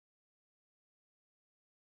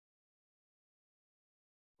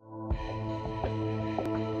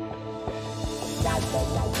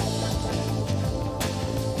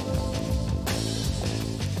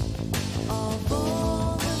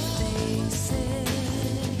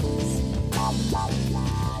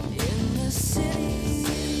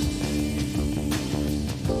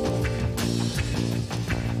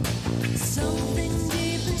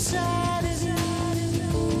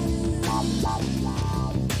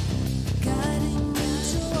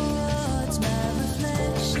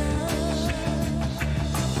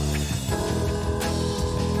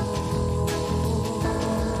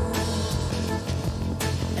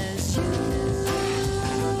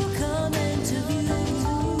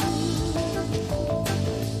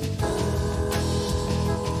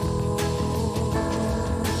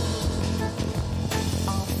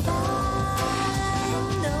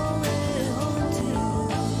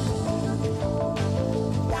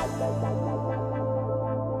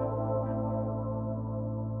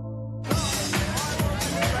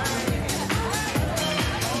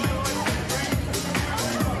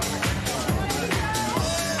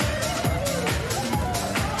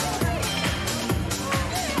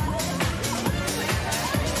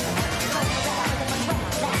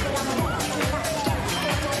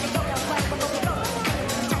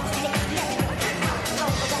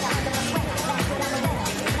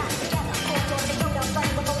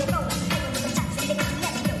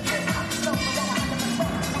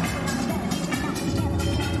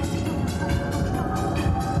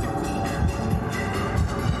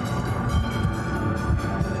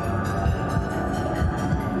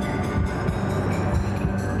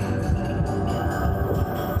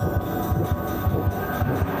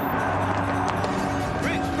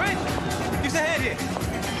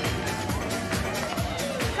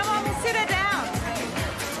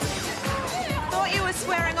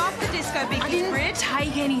didn't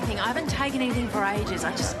take anything. I haven't taken anything for ages.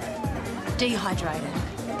 I just dehydrated.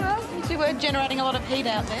 Well, you two were generating a lot of heat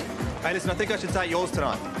out there. Hey, listen, I think I should take yours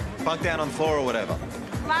tonight. Bunk down on the floor or whatever.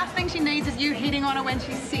 Last thing she needs is you hitting on her when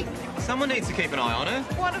she's sick. Someone needs to keep an eye on her.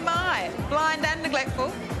 What am I? Blind and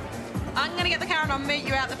neglectful? I'm going to get the car and I'll meet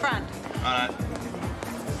you out the front. All right.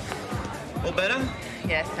 All better?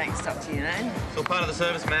 Yeah, thanks, Dr. Unane. It's all part of the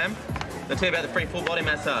service, ma'am. They'll tell you about the free full body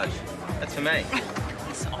massage. That's for me.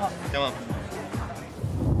 It's off. Come on.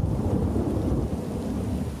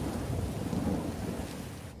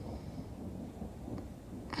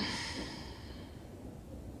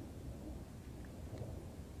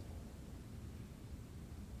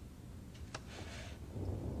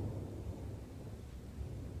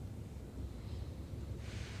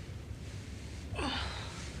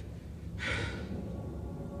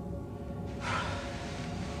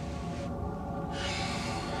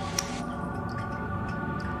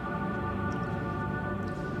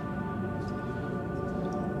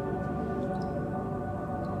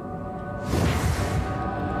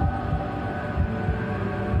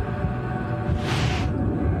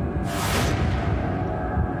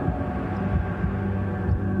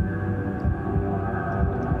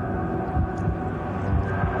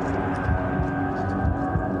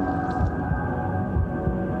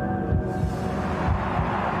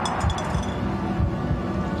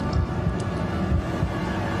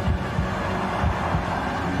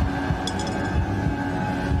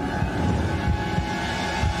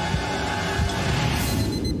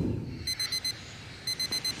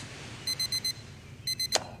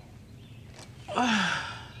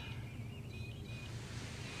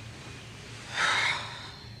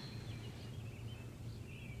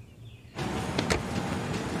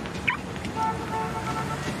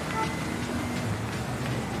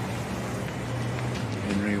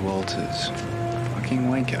 Fucking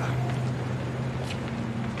wanker.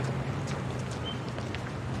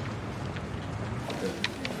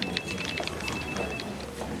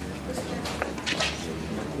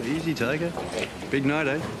 Easy, Tiger. Big night,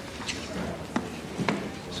 eh?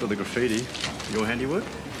 Saw the graffiti. Your handiwork?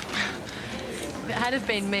 If it had have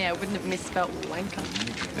been me, I wouldn't have misspelt wanker.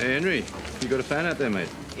 Hey, Henry. You got a fan out there, mate?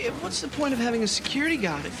 Yeah, what's the point of having a security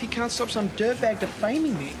guard if he can't stop some dirtbag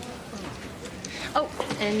defaming me? Oh,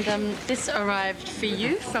 and this arrived for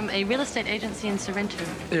you from a real estate agency in Sorrento.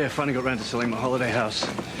 Yeah, finally got round to selling my holiday house.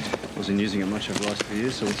 Wasn't using it much over the last few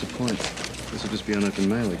years, so what's the point? This will just be unopened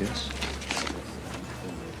mail, I guess.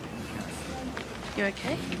 You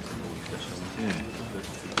okay? Yeah.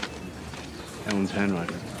 Alan's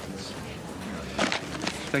handwriting.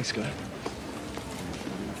 Thanks, guy.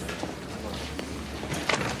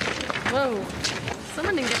 Whoa.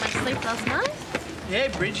 Someone didn't get much sleep last night. Yeah,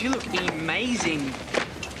 Bridge, you look amazing.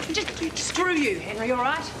 Just screw you, Henry, all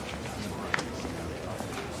right?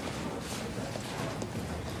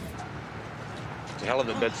 It's a hell of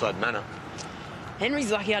a bedside manner.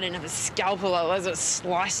 Henry's lucky I didn't have a scalpel, otherwise it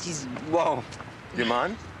sliced his... Whoa. Do you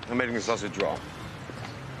mind? I'm eating a sausage roll.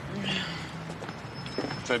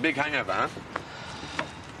 So, big hangover, huh?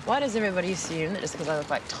 Why does everybody assume that just because I look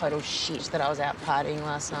like total shit that I was out partying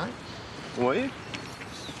last night? Were you?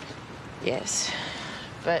 Yes,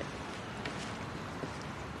 but...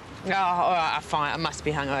 Oh, all right, fine. I must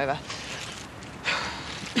be hungover.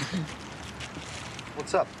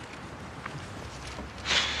 What's up?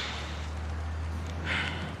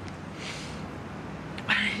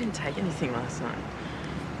 I didn't take anything last night.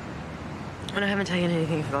 And I haven't taken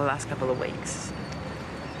anything for the last couple of weeks.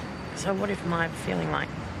 So what if my feeling like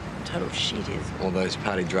total shit is? All those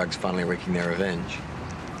party drugs finally wreaking their revenge.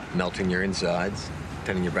 Melting your insides,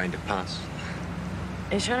 telling your brain to pass.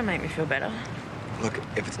 Are you trying to make me feel better? Look,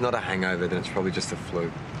 if it's not a hangover, then it's probably just the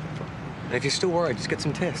flu. And if you're still worried, just get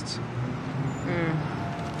some tests.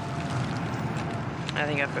 I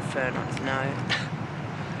think I prefer not to know.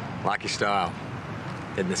 Like your style.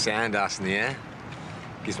 Head in the sand, ass in the air.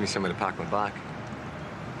 Gives me somewhere to park my bike.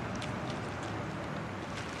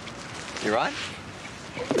 You right?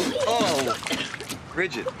 Oh,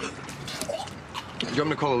 Bridget. Do you want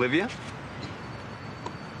me to call Olivia?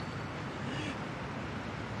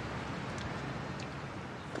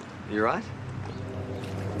 You right?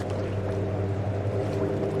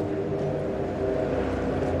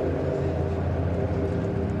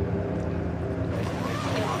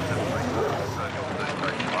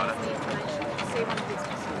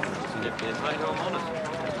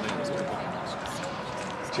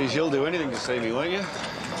 Geez, you'll do anything to see me, won't you?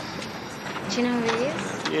 Do you know who he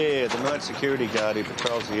is? Yeah, the night security guard who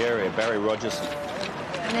patrols the area, Barry Rogerson.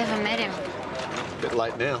 Never met him. Bit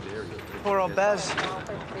late now. Poor old Baz.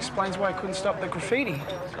 explains why I couldn't stop the graffiti.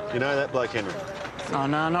 You know that bloke, Henry? Oh,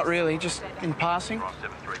 no, not really. Just in passing.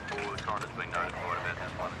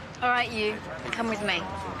 All right, you. Come with me.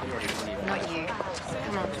 Not you.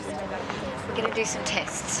 Come on. We're going to do some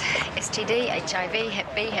tests. STD, HIV,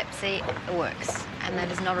 Hep B, Hep C, the works. And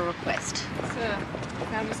that is not a request. Sir, I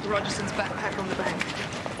found Mr. Rogerson's backpack on the bank.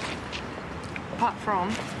 Apart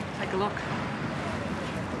from, take a look,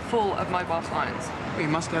 full of mobile phones. Well, you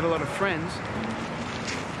must have had a lot of friends.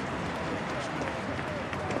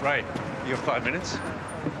 Ray, you got 5 minutes?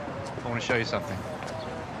 I want to show you something.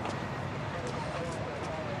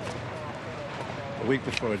 A week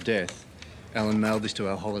before her death, Ellen mailed this to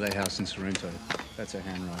our holiday house in Sorrento. That's her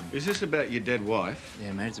handwriting. Is this about your dead wife?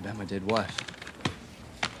 Yeah, mate, it's about my dead wife.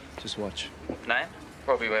 Just watch. Name?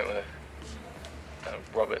 Robbie Wentworth.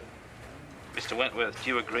 Robert. Mr. Wentworth, do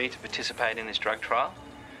you agree to participate in this drug trial?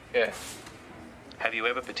 Yeah. Have you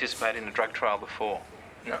ever participated in a drug trial before?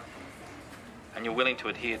 No. And you're willing to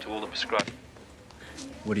adhere to all the prescribed...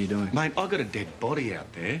 What are you doing? Mate, I got a dead body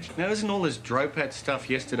out there. Now, isn't all this Dropat stuff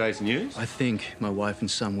yesterday's news? I think my wife and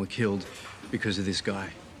son were killed because of this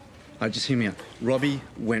guy. Just hear me out. Robbie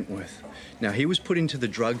Wentworth. Now, he was put into the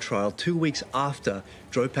drug trial 2 weeks after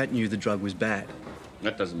Dropat knew the drug was bad.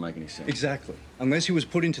 That doesn't make any sense. Exactly. Unless he was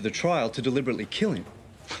put into the trial to deliberately kill him.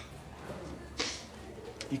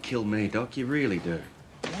 You kill me, Doc. You really do.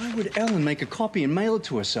 Why would Ellen make a copy and mail it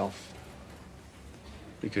to herself?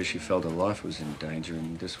 Because she felt her life was in danger,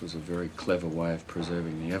 and this was a very clever way of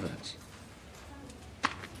preserving the evidence.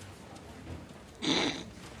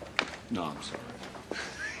 No, I'm sorry.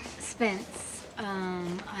 Spence,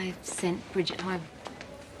 I've sent Bridget home.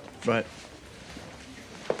 Right.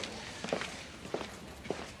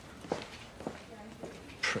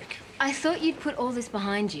 Prick. I thought you'd put all this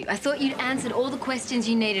behind you. I thought you'd answered all the questions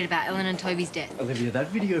you needed about Ellen and Toby's death. Olivia, that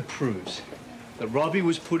video proves that Robbie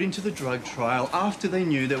was put into the drug trial after they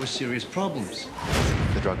knew there were serious problems.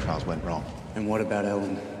 The drug trials went wrong. And what about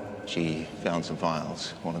Ellen? She found some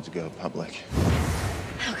files, wanted to go public.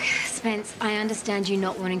 Look, Spence, I understand you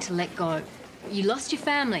not wanting to let go. You lost your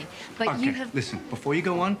family, but okay, you have... Listen, before you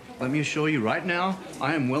go on, let me assure you right now,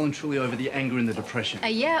 I am well and truly over the anger and the depression.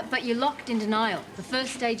 Yeah, but you're locked in denial. The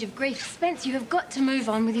first stage of grief. Spence, you have got to move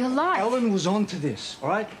on with your life. Ellen was on to this, all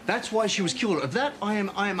right? That's why she was killed. Of that, I am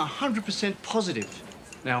 100% positive.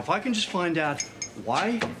 Now, if I can just find out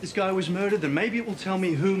why this guy was murdered, then maybe it will tell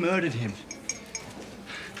me who murdered him.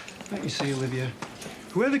 Don't you see, Olivia?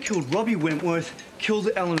 Whoever killed Robbie Wentworth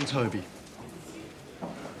killed Ellen and Toby.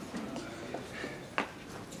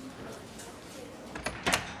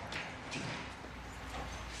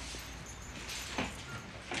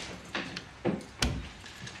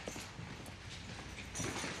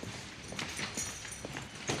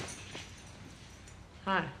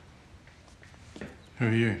 Hi, Who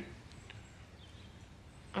are you?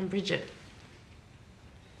 I'm Bridget.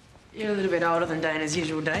 You're a little bit older than Dana's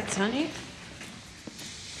usual dates, aren't you?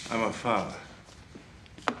 I'm her father.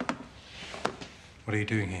 What are you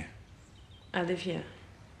doing here? I live here.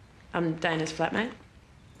 I'm Dana's flatmate.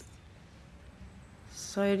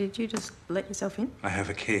 So did you just let yourself in? I have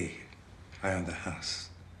a key. I own the house.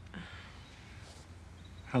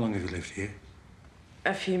 How long have you lived here?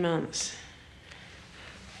 A few months.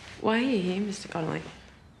 Why are you here, Mr. Connolly?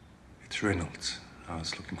 It's Reynolds. I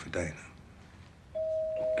was looking for Dana.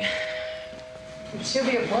 She'll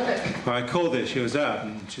be at work. Well, I called her. She was out,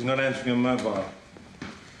 and she's not answering her mobile.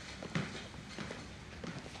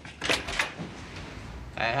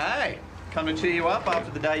 Hey, hey. Come to cheer you up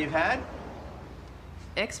after the day you've had?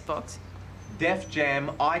 Xbox. Def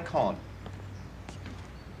Jam icon.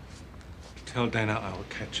 Tell Dana I will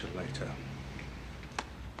catch her later.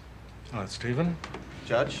 All right, Stephen.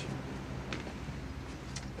 Judge.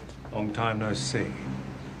 Long time no see.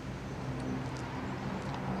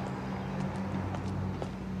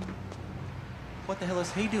 What the hell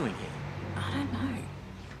is he doing here? I don't know.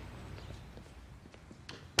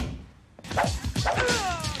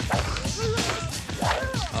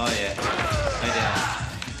 Oh, yeah. Stay down.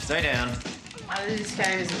 Stay down. Either this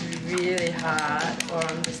game is really hard, or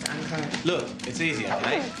I'm just uncomfortable. Look, it's easy,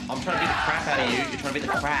 okay? I'm trying to beat the crap out of you. You're trying to beat the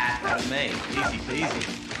crap out of me. Easy peasy.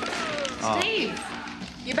 Steve,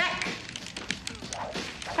 you're back.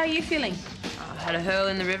 How are you feeling? I had a hurl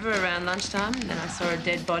in the river around lunchtime, and then I saw a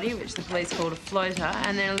dead body, which the police called a floater,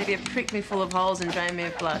 and then Olivia pricked me full of holes and drained me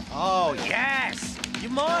of blood. Oh, yes! You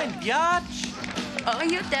mind, biatch? Oh,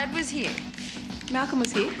 your dad was here. Malcolm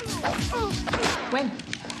was here. When?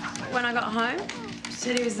 When I got home,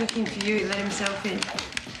 said he was looking for you. He let himself in.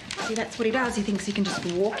 See, that's what he does. He thinks he can just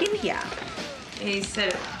walk in here. He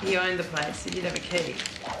said he owned the place. He did have a key.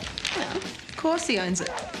 Well, of course he owns it.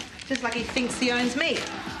 Just like he thinks he owns me.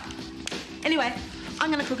 Anyway, I'm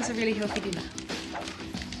going to cook us a really healthy dinner.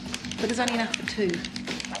 But there's only enough for two.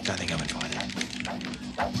 Don't think I'm invited.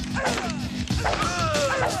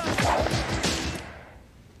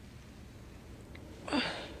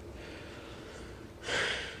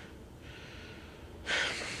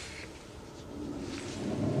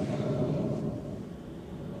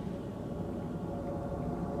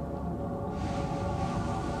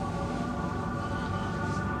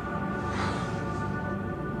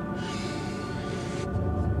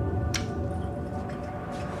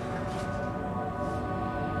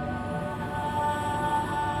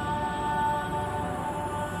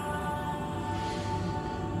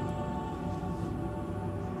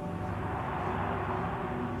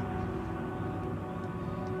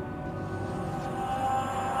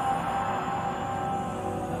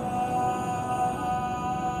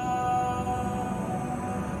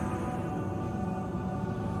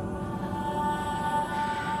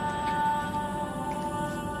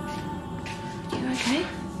 Okay.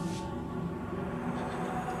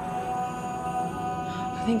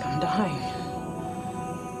 I think I'm dying.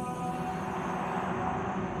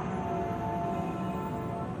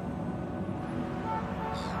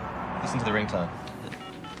 Listen to the ringtone.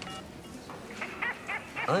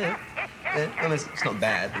 Oh, yeah. Yeah, I mean, it's not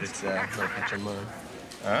bad, but it's not a patch on mine.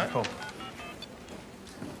 All right. Cool.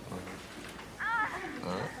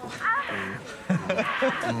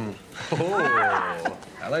 Oh,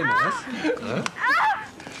 hello, nice.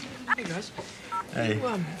 Hey, guys. Hey. You,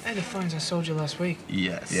 hey, the phones I sold you last week.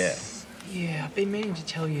 Yes. Yeah. Yeah, I've been meaning to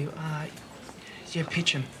tell you. Yeah,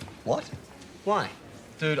 pitch him. What? Why?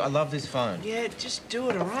 Dude, I love this phone. Yeah, just do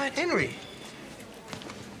it, all right? Henry.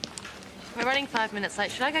 We're running 5 minutes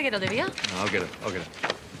late. Should I go get Olivia? No, I'll get it.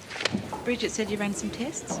 Bridget said you ran some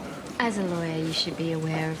tests. As a lawyer, you should be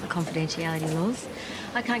aware of the confidentiality laws.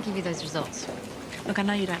 I can't give you those results. Look, I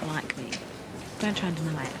know you don't like me. Don't try and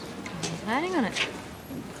deny it. I'm planning on it.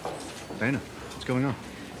 Dana, what's going on?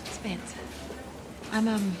 Spence,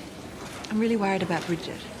 I'm really worried about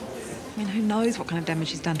Bridget. I mean, who knows what kind of damage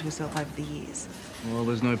she's done to herself over the years. Well,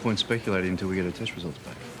 there's no point speculating until we get her test results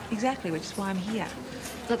back. Exactly, which is why I'm here.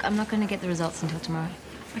 Look, I'm not going to get the results until tomorrow.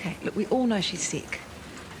 Okay, look, we all know she's sick.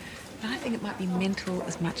 But I think it might be mental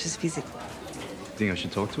as much as physical. Think I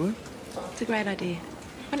should talk to her? It's a great idea.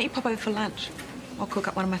 Why don't you pop over for lunch? I'll cook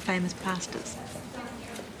up one of my famous pastas.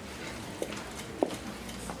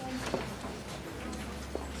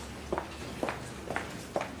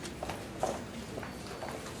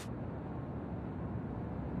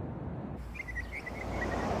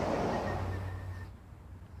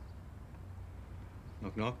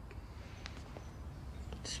 Knock, knock.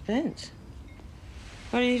 Spence,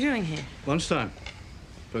 what are you doing here? Lunchtime.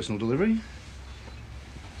 Personal delivery?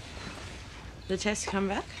 The tests come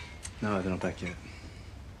back? No, they're not back yet.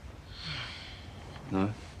 No?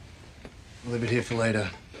 I'll leave it here for later.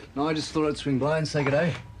 No, I just thought I'd swing by and say good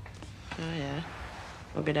day. Oh, yeah.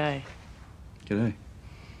 Well, good day. G'day.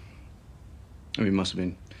 I mean, it must have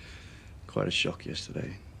been quite a shock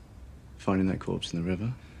yesterday, finding that corpse in the river.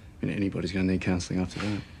 I mean, anybody's going to need counselling after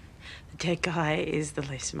that. The dead guy is the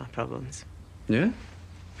least of my problems. Yeah?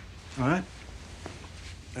 All right.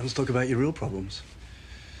 Now let's talk about your real problems.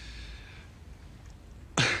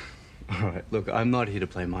 All right, look, I'm not here to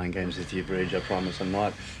play mind games with you, Bridge. I promise I'm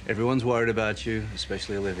not. Everyone's worried about you,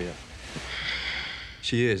 especially Olivia.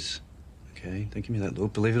 She is. Okay, don't give me that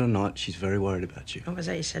look. Believe it or not, she's very worried about you. What was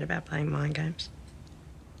that you said about playing mind games?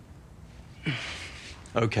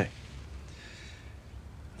 Okay.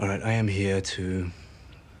 All right, I am here to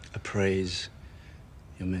appraise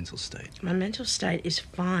your mental state. My mental state is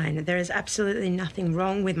fine. There is absolutely nothing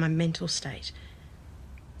wrong with my mental state.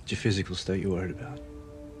 It's your physical state you're worried about.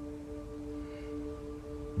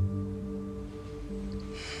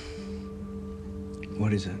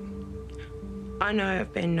 What is it? I know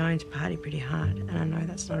I've been known to party pretty hard, and I know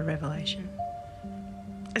that's not a revelation.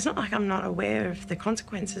 It's not like I'm not aware of the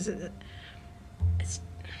consequences of it.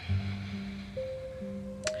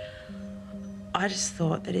 I just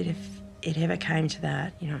thought that if it ever came to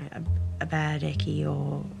that, you know, a bad eckie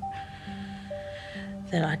or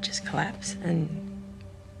that I'd just collapse and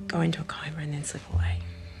go into a coma and then slip away.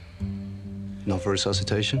 Not for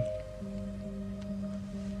resuscitation?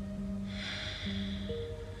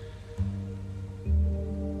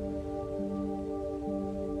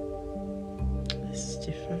 This is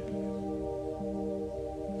different.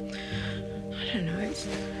 I don't know,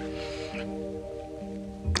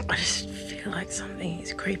 I just feel like something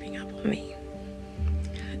is creeping up on me.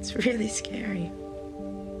 It's really scary.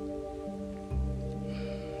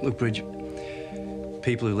 Look, Bridget,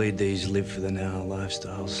 people who lead these live for the now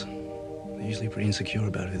lifestyles. They're usually pretty insecure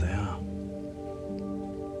about who they are.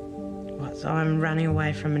 What, so I'm running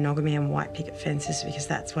away from monogamy and white picket fences because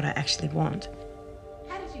that's what I actually want?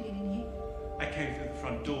 How did you get in here? I came through the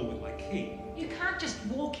front door with my key. You can't just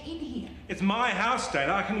walk in here. It's my house,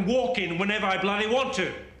 Dana. I can walk in whenever I bloody want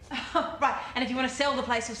to. Right, and if you want to sell the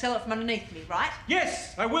place, you'll sell it from underneath me, right?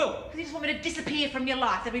 Yes, I will. Because you just want me to disappear from your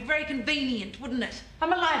life. That'd be very convenient, wouldn't it?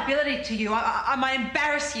 I'm a liability to you. I might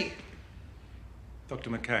embarrass you. Dr.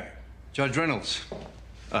 McKay. Judge Reynolds.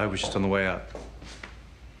 I was just on the way out.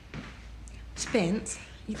 Spence,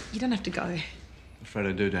 you don't have to go. Afraid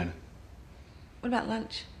I do, Dana. What about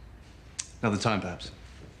lunch? Another time, perhaps.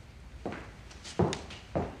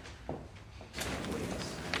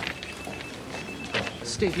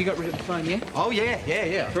 Steve, you got rid of the phone, yeah? Oh,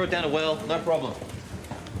 yeah. Throw it down a well, no problem.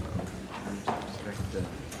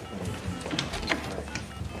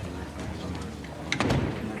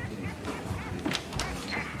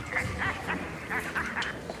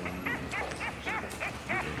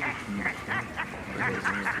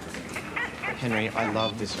 Henry, I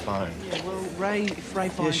love this phone. Yeah, well, Ray, if Ray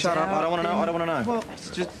finds Shut up. out, I don't want to know. I don't want to know. Well,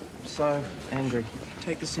 It's just so angry.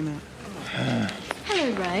 take the SIM out.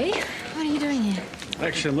 Hello, Ray. What are you doing here?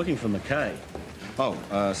 Actually, I'm looking for McKay.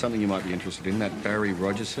 Oh, something you might be interested in. That Barry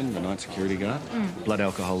Rogerson, the night security guard. Blood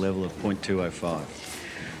alcohol level of 0.205.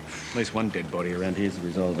 At least one dead body around here is the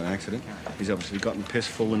result of an accident. He's obviously gotten piss,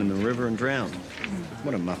 fallen in the river and drowned.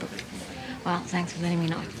 What a muppet. Well, thanks for letting me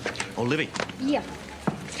know. Oh, Livy, Yeah.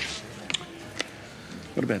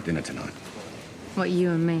 what about dinner tonight? What,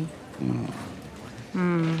 you and me?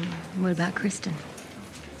 What about Kristen?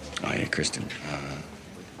 Oh, yeah, Kristen.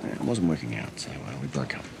 It wasn't working out, so we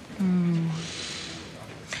broke up.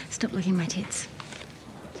 Stop licking my tits.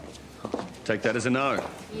 Take that as a no.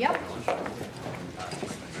 Yep.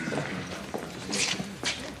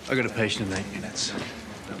 I got a patient in 8 minutes.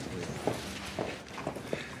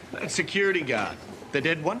 That security guard, the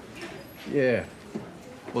dead one? Yeah.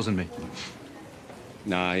 Wasn't me.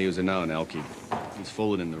 Nah, he was a known alky. He's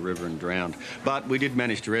fallen in the river and drowned. But we did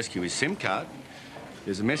manage to rescue his SIM card.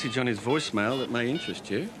 There's a message on his voicemail that may interest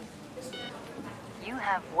you. You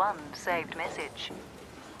have one saved message.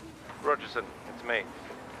 Rogerson, it's me.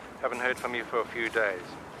 Haven't heard from you for a few days.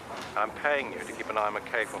 I'm paying you to keep an eye on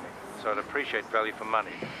McKay for me, so I'd appreciate value for money.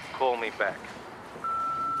 Call me back.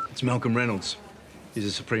 It's Malcolm Reynolds. He's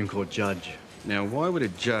a Supreme Court judge. Now, why would a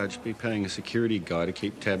judge be paying a security guy to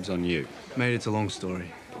keep tabs on you? Mate, it's a long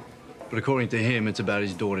story. But according to him, it's about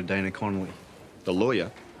his daughter, Dana Connolly. The lawyer?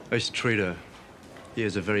 I used to treat her. He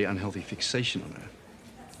has a very unhealthy fixation on her.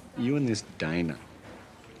 You and this Dana,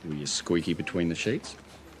 were you squeaky between the sheets?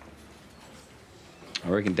 I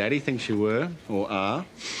reckon Daddy thinks you were, or are.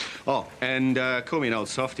 Oh, and call me an old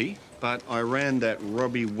softy, but I ran that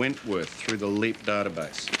Robbie Wentworth through the LEAP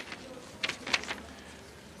database.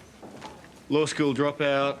 Law school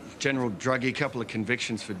dropout, general druggie, couple of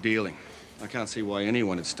convictions for dealing. I can't see why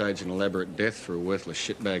anyone would stage an elaborate death for a worthless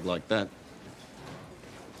shitbag like that.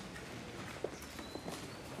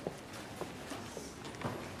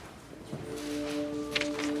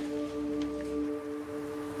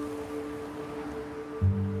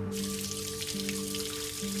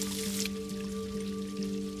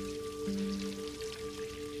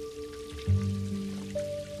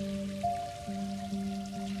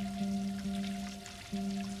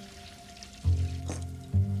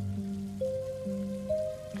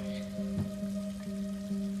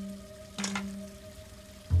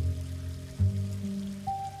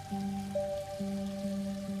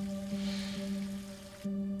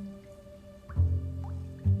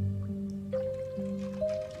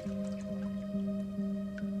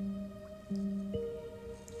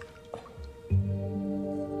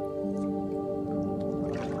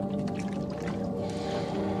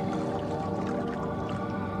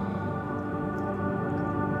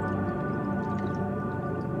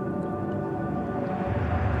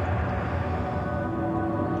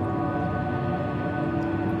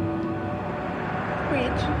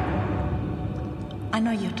 I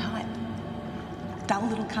know your type. A dull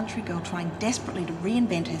little country girl trying desperately to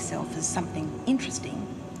reinvent herself as something interesting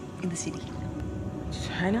in the city.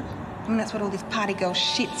 China? I mean, that's what all this party girl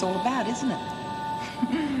shit's all about, isn't it?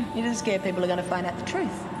 You're just scared people are going to find out the truth.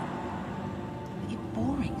 But you're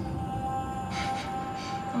boring.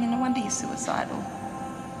 I mean, no wonder you're suicidal.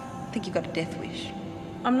 I think you've got a death wish.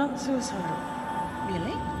 I'm not suicidal.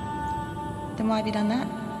 Really? Then why have you done that?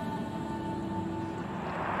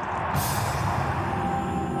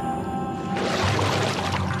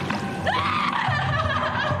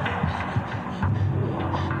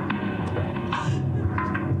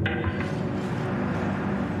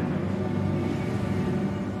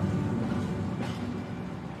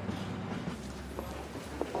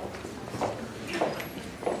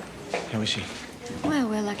 How is she? Well,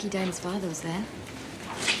 we're lucky Dana's father was there.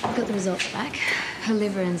 We got the results back. Her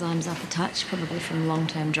liver enzymes up a touch, probably from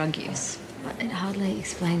long-term drug use. But it hardly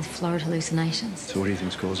explains florid hallucinations. So what do you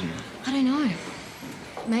think's causing it? I don't know.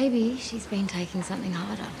 Maybe she's been taking something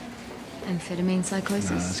harder. Amphetamine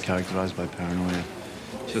psychosis. No, it's characterised by paranoia.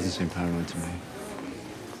 She doesn't seem paranoid to me.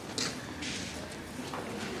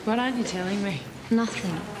 What aren't you telling me?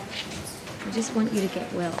 Nothing. I just want you to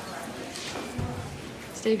get well.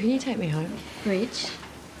 Steve, can you take me home? Bridge,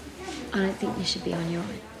 I don't think you should be on your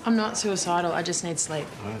own. I'm not suicidal. I just need sleep.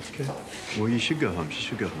 Oh, that's good. Well, you should go home. She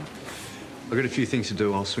should go home. I've got a few things to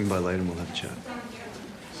do. I'll swing by later and we'll have a chat.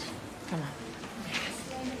 Come on.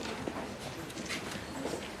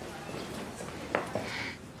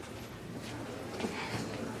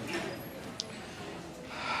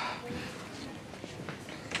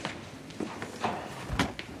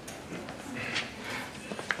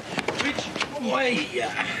 Wait,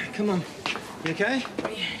 come on. You okay?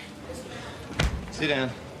 Sit down.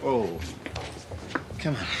 Oh.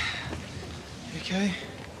 Come on. You okay?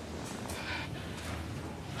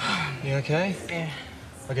 You okay? Yeah.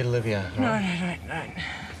 I'll get Olivia. No, right? no.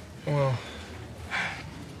 Well.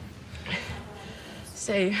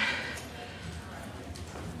 Steve,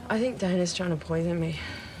 I think Dana's trying to poison me.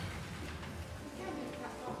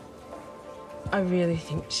 I really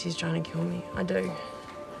think she's trying to kill me. I do.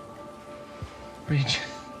 Bridge,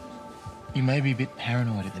 you may be a bit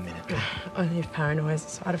paranoid at the minute. Only if paranoia is a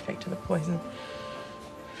side effect of the poison.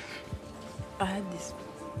 I had this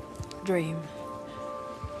dream.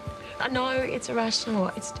 I know it's irrational.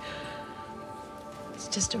 It's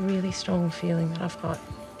just a really strong feeling that I've got.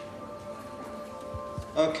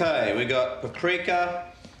 Okay, we got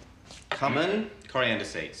paprika, cumin, coriander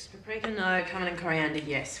seeds. Paprika, no. Cumin and coriander,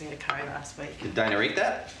 yes. We had a curry last week. Did Dana eat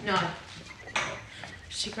that? No.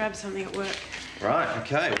 She grabbed something at work. Right,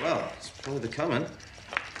 okay, well, it's probably the cumin.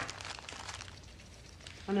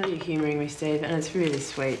 I know you're humouring me, Steve, and it's really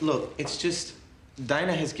sweet. Look, it's just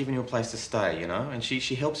Dana has given you a place to stay, you know, and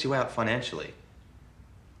she helps you out financially.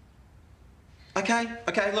 Okay,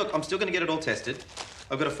 look, I'm still going to get it all tested.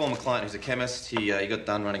 I've got a former client who's a chemist. He got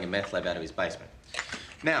done running a meth lab out of his basement.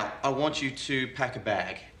 Now, I want you to pack a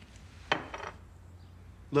bag.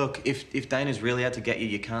 Look, if Dana's really out to get you,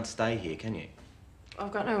 you can't stay here, can you?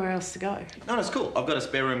 I've got nowhere else to go. No, it's cool. I've got a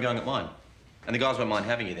spare room going at mine. And the guys won't mind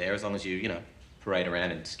having you there as long as you know, parade around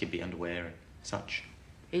in skimpy underwear and such.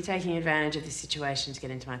 Are you taking advantage of this situation to get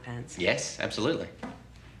into my pants? Yes, absolutely.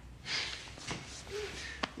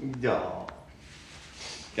 Oh.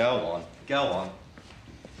 Go on, go on.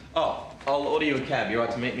 Oh, I'll order you a cab. You all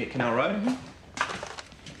right to meet me at Canal Road? Mm-hmm.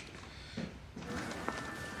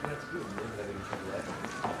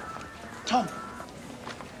 Tom!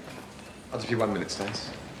 I'll just be 1 minute, Stace.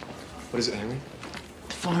 What is it, Henry?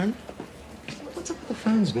 The phone? What's up with the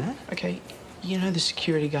phones, man? Okay, you know the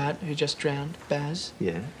security guard who just drowned, Baz?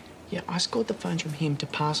 Yeah. Yeah, I scored the phones from him to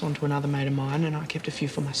pass on to another mate of mine, and I kept a few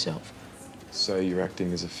for myself. So you're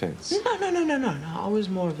acting as a fence? No. I was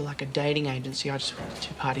more of like a dating agency. I just wanted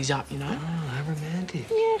two parties up, you know? Oh, how romantic.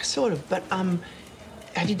 Yeah, sort of. But,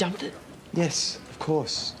 have you dumped it? Yes, of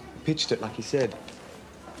course. Pitched it like you said.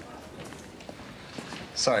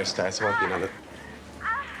 Sorry, Stace, I won't be another.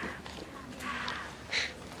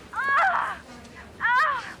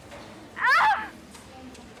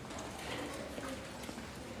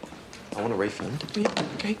 I want a refund. Yeah,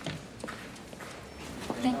 okay.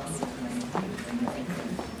 Thanks.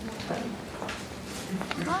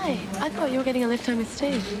 Hi, I thought you were getting a lift home with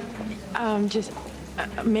Steve. Just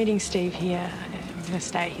meeting Steve here. I'm going to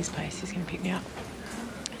stay at his place. He's going to pick me up.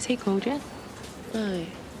 Has he called you? No.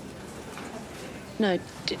 No,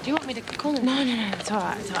 do you want me to call him? No, it's all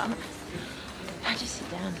right. It's all right. No, just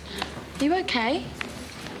sit down. Are you okay?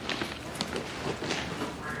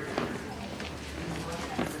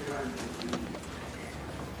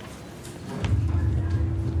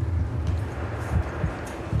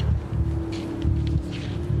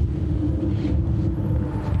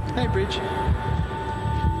 Hey, Bridge.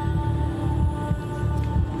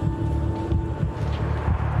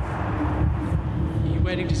 Are you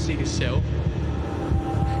waiting to see this cell?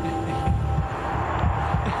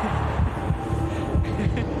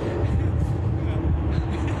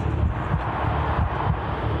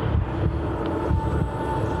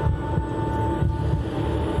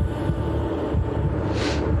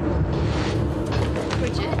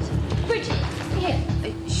 Bridget, here.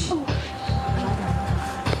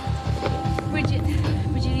 Bridget,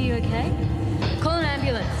 are you okay? Call an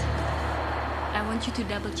ambulance. I want you to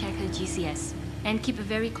double check her GCS and keep a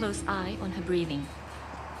very close eye on her breathing.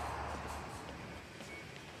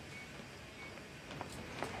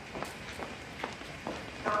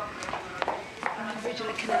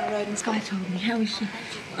 Road and Sky told me. How is she?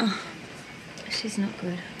 Oh, she's not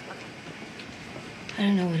good. I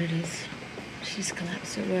don't know what it is. She's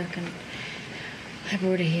collapsed at work and I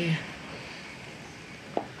brought her here.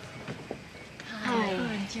 Hi.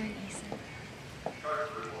 You're Lisa.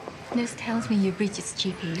 Nurse tells me you're Bridget's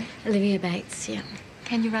GP. Olivia Bates, yeah.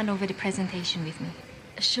 Can you run over the presentation with me?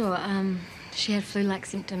 Sure. She had flu-like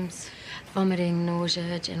symptoms, vomiting,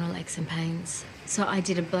 nausea, general aches and pains. So I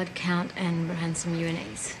did a blood count and ran some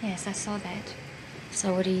UNAs. Yes, I saw that.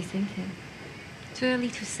 So what are you thinking? Too early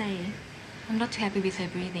to say. I'm not too happy with her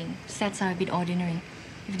breathing. Stats are a bit ordinary.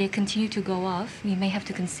 If they continue to go off, we may have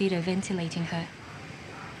to consider ventilating her.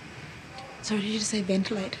 Sorry, did you just say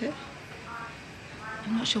ventilate her?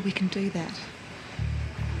 I'm not sure we can do that.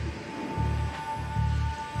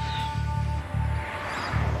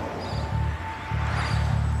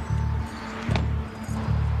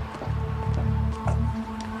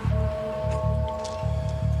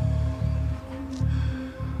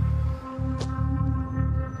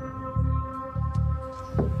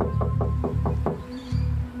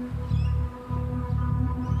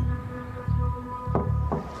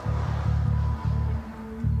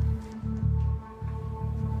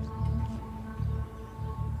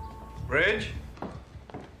 Bridge?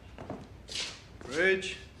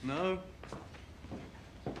 Bridge? No?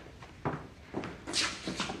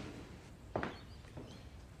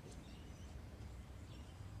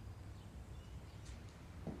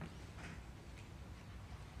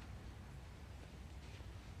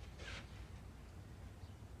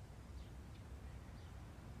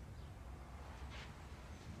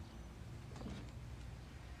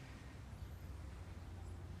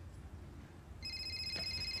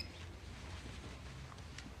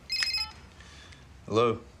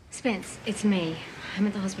 Hello? Spence, it's me. I'm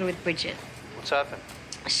at the hospital with Bridget. What's happened?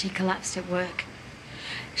 She collapsed at work.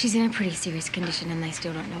 She's in a pretty serious condition and they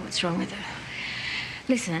still don't know what's wrong with her.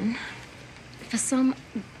 Listen, for some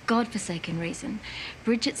godforsaken reason,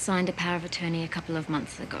 Bridget signed a power of attorney a couple of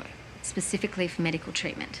months ago, specifically for medical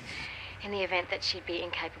treatment, in the event that she'd be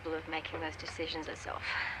incapable of making those decisions herself.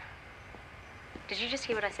 Did you just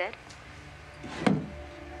hear what I said?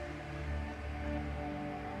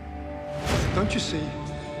 Don't you see?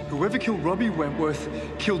 Whoever killed Robbie Wentworth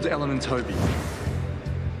killed Ellen and Toby.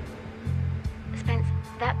 Spence,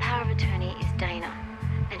 that power of attorney is Dana,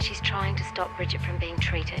 and she's trying to stop Bridget from being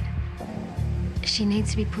treated. She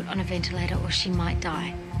needs to be put on a ventilator or she might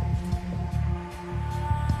die.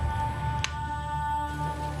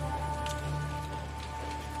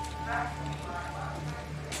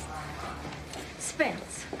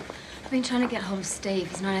 Spence, I've been trying to get hold of Steve.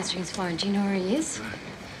 He's not answering his phone. Do you know where he is?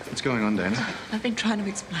 What's going on, Dana? I've been trying to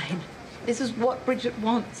explain. This is what Bridget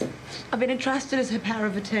wants. I've been entrusted as her power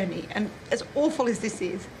of attorney, and as awful as this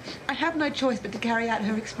is, I have no choice but to carry out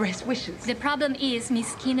her express wishes. The problem is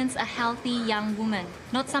Miss Keenan's a healthy young woman,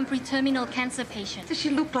 not some pre-terminal cancer patient. Does she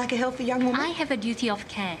look like a healthy young woman? I have a duty of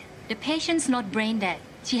care. The patient's not brain dead.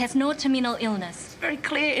 She has no terminal illness. It's very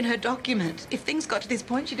clear in her document. If things got to this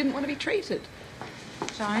point, she didn't want to be treated.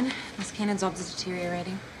 Shine, Miss Keenan's obs is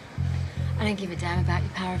deteriorating. I don't give a damn about your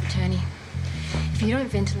power of attorney. If you don't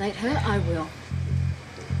ventilate her, I will.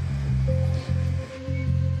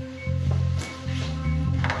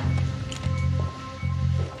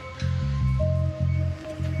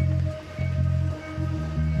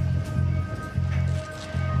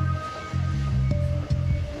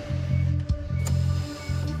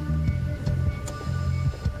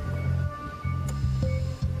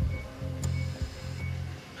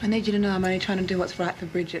 I need you to know I'm only trying to do what's right for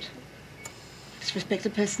Bridget. Just respect a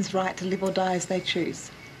person's right to live or die as they choose.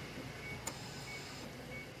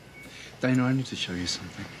 Dana, I need to show you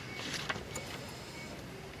something.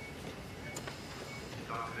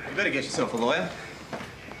 You better get yourself a lawyer.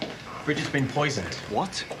 Bridget's been poisoned.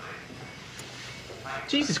 What?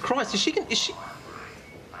 Jesus Christ, is she...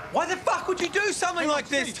 Why the fuck would you do something like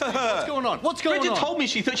this to her? What's going on? What's going on? Bridget told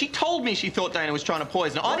me she thought Dana was trying to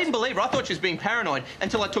poison her. I didn't believe her. I thought she was being paranoid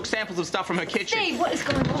until I took samples of stuff from her kitchen. Steve, what is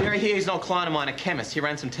going on? Jerry here is an old client of mine, a chemist. He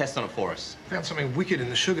ran some tests on it for us. Found something wicked in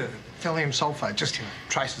the sugar. Thallium sulfate, just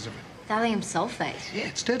traces of it. Thallium sulfate? Yeah,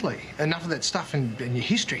 it's deadly. Enough of that stuff in your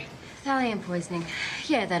history. Thallium poisoning.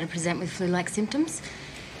 Yeah, that'd present with flu-like symptoms.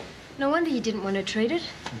 No wonder you didn't want to treat it.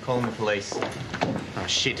 I'm calling the police. Oh,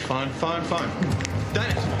 shit. Phone.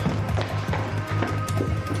 Dana!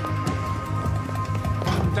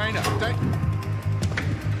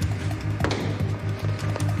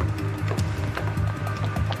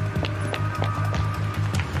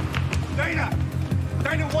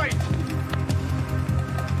 Dana, wait!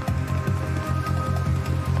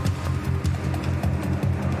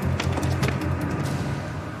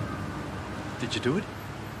 do it?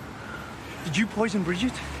 Did you poison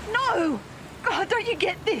Bridget? No! God, don't you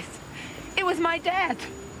get this? It was my dad.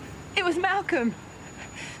 It was Malcolm.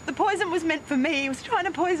 The poison was meant for me. He was trying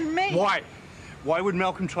to poison me. Why? Why would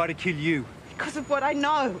Malcolm try to kill you? Because of what I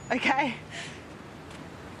know, okay?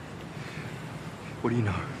 What do you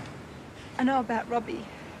know? I know about Robbie.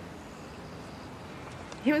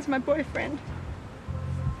 He was my boyfriend.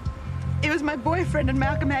 He was my boyfriend, and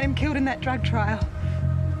Malcolm had him killed in that drug trial.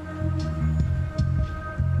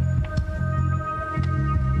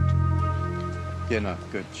 Yeah, no,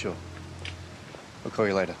 good, sure. I'll call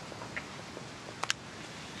you later.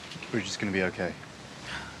 Bridget's gonna be okay.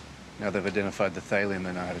 Now they've identified the thallium,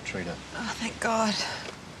 they know how to treat her. Oh, thank God.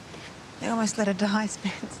 They almost let her die,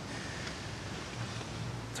 Spence.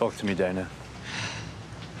 Talk to me, Dana.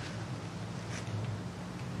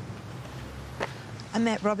 I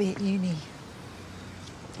met Robbie at uni,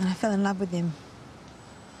 and I fell in love with him.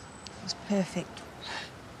 It was perfect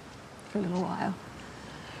for a little while.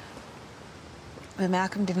 But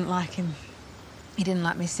Malcolm didn't like him. He didn't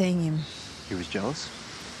like me seeing him. He was jealous?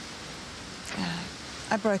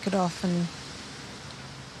 I broke it off, and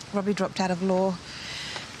Robbie dropped out of law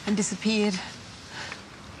and disappeared.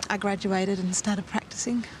 I graduated and started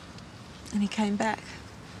practicing, and he came back.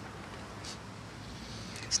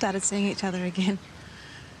 Started seeing each other again.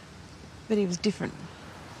 But he was different.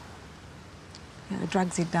 You know, the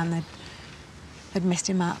drugs he'd done, they'd messed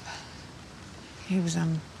him up. He was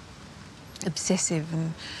obsessive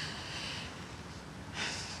and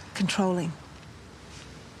controlling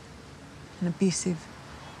and abusive.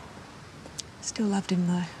 Still loved him,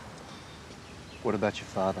 though. What about your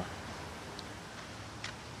father?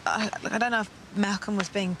 I don't know if Malcolm was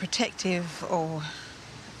being protective or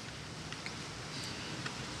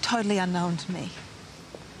totally unknown to me.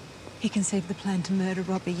 He conceived the plan to murder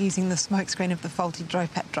Robbie using the smokescreen of the faulty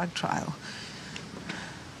Dropat drug trial.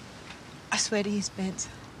 I swear to you, Spence,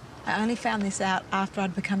 I only found this out after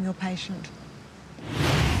I'd become your patient.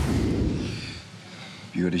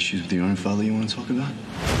 You got issues with your own father you want to talk about?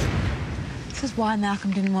 This is why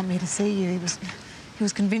Malcolm didn't want me to see you. He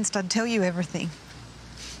was convinced I'd tell you everything.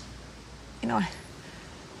 You know,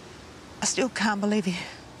 I still can't believe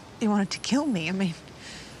he wanted to kill me. I mean,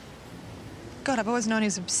 God, I've always known he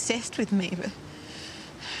was obsessed with me, but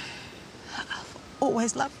I've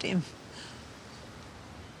always loved him.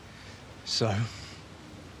 So,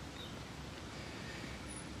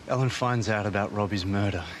 Ellen finds out about Robbie's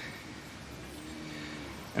murder.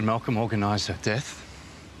 And Malcolm organised her death.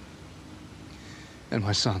 And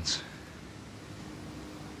my son's.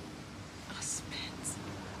 Oh, Spence.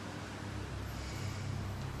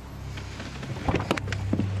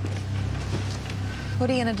 What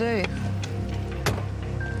are you going to do?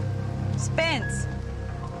 Spence!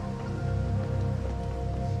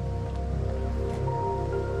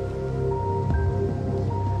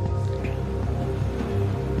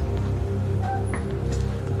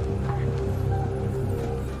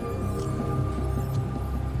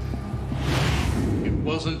 It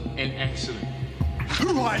wasn't an accident.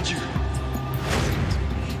 Who hired you?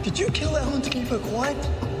 Did you kill Ellen to keep her quiet?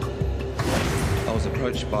 I was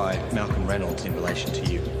approached by Malcolm Reynolds in relation to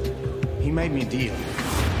you. He made me a deal.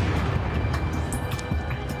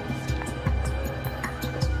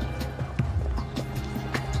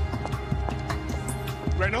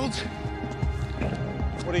 Reynolds?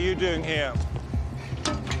 What are you doing here?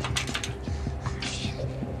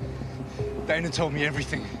 Dana told me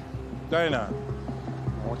everything. Dana?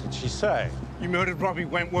 What did she say? You murdered Robbie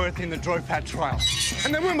Wentworth in the Dropat trial.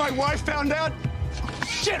 And then when my wife found out...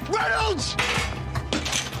 Shit, Reynolds!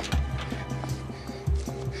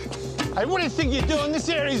 Hey, what do you think you're doing? This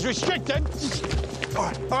area is restricted. All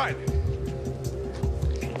right, all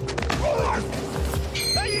right.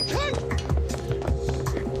 Hey, you cunt!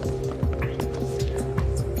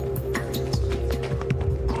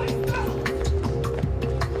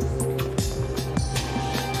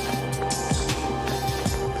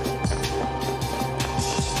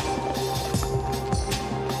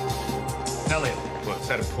 Elliot. What, is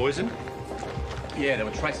that a poison? Yeah, there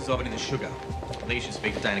were traces of it in the sugar. I think you should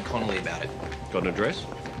speak to Dana Connolly about it. Got an address?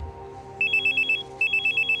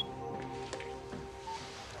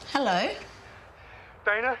 Hello?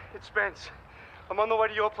 Dana, it's Spence. I'm on the way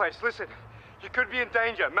to your place. Listen, you could be in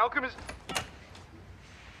danger. Malcolm is...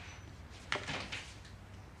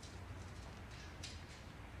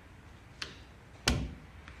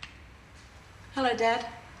 Hello, Dad.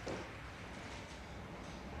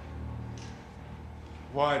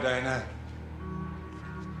 Why, Dana?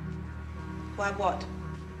 Why what?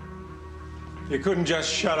 You couldn't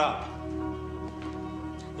just shut up.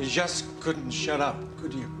 You just couldn't shut up,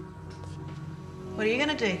 could you? What are you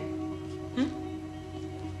going to do?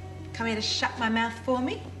 Come here to shut my mouth for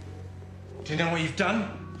me? Do you know what you've done?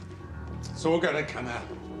 It's all going to come out.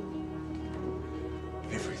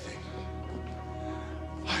 Everything.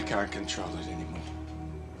 I can't control it anymore.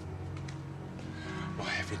 Why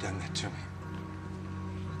have you done that to me?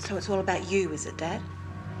 So it's all about you, is it, Dad?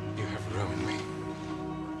 You have ruined me.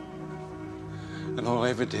 And all I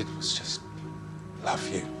ever did was just love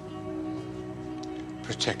you,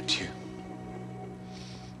 protect you.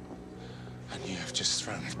 And you have just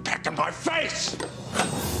thrown it back in my face!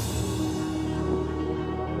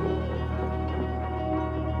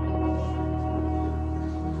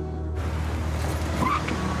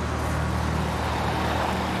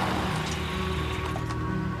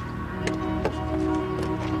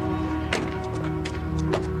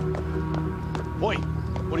 Boy,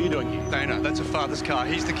 what are you doing here? Dana, that's her father's car.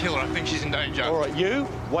 He's the killer. I think she's in danger. All right, you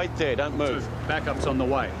wait there. Don't move. Backup's on the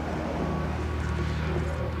way.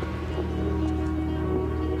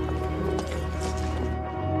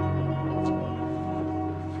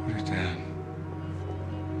 Put it down.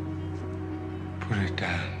 Put it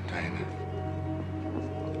down, Dana.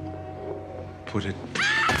 Put it...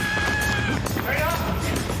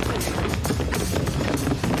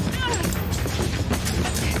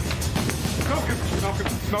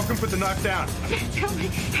 Malcolm, put the knife down. Help me,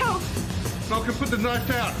 help! Malcolm, put the knife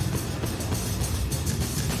down.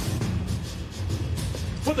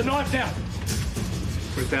 Put the knife down!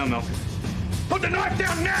 Put it down, Malcolm. Put the knife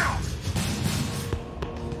down now!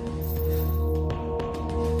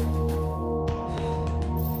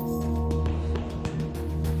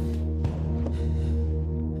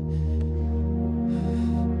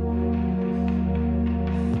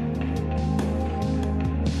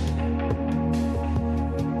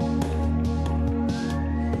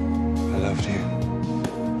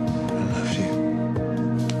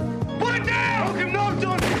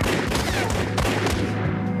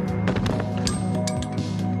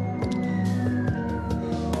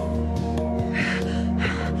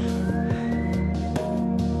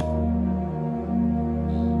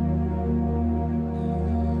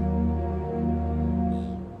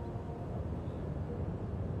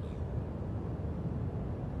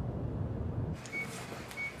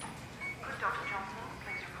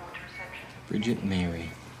 Bridget Mary.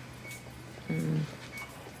 I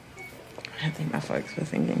don't think my folks were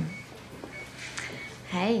thinking.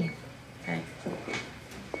 Hey. Hey.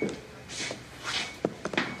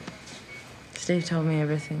 Steve told me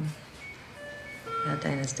everything about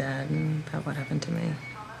Dana's dad and about what happened to me.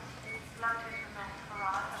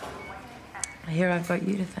 I hear I've got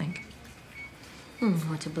you to thank.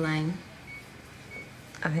 Or to blame.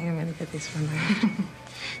 I think I'm going to get this one right.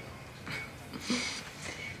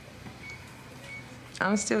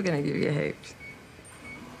 I'm still going to give you heaps.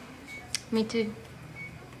 Me too.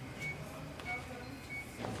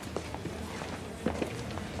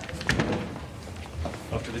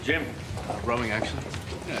 Off to the gym. Rowing, actually.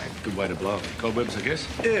 Yeah, good way to blow up. Cobwebs, I guess.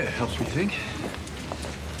 Yeah, helps me think.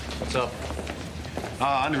 What's up?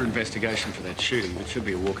 Under investigation for that shooting. It should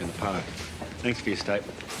be a walk in the park. Thanks for your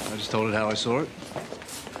statement. I just told it how I saw it.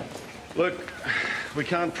 Look, we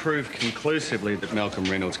can't prove conclusively that Malcolm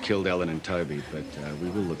Reynolds killed Ellen and Toby, but we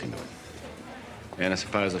will look into it. And I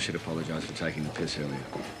suppose I should apologise for taking the piss earlier.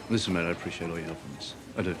 Listen, mate, I appreciate all your help on this.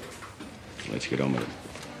 I do. Let's get on with it.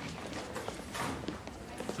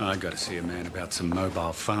 I got to see a man about some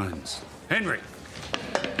mobile phones. Henry,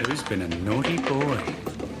 who's been a naughty boy?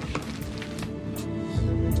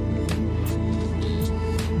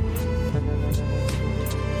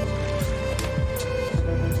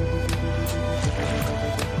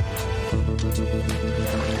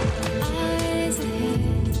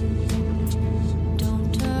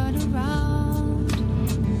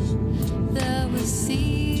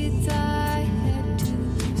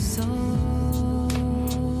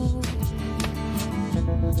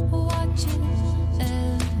 Walk away.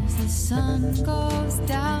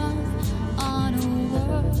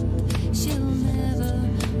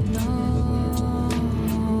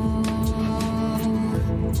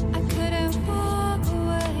 'Cause I couldn't walk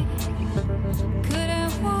away.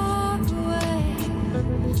 Couldn't walk away.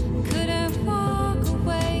 Couldn't walk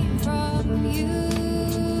away from you.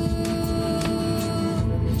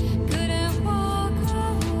 Couldn't walk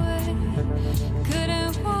away.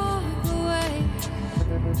 Couldn't walk away.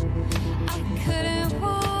 I couldn't walk away. Couldn't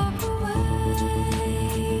walk away. Couldn't walk away. I couldn't walk away. Couldn't walk away. Couldn't walk away. Couldn't walk away.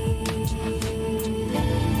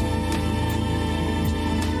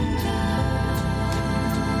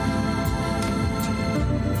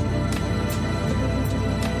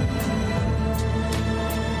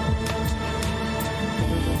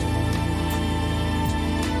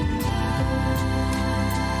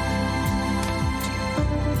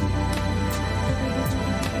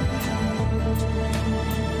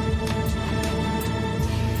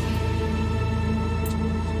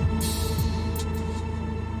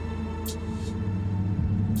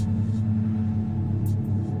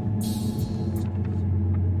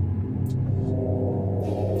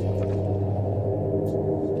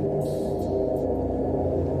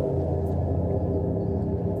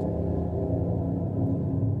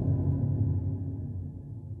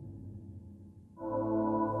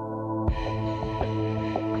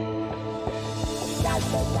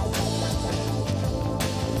 Bye.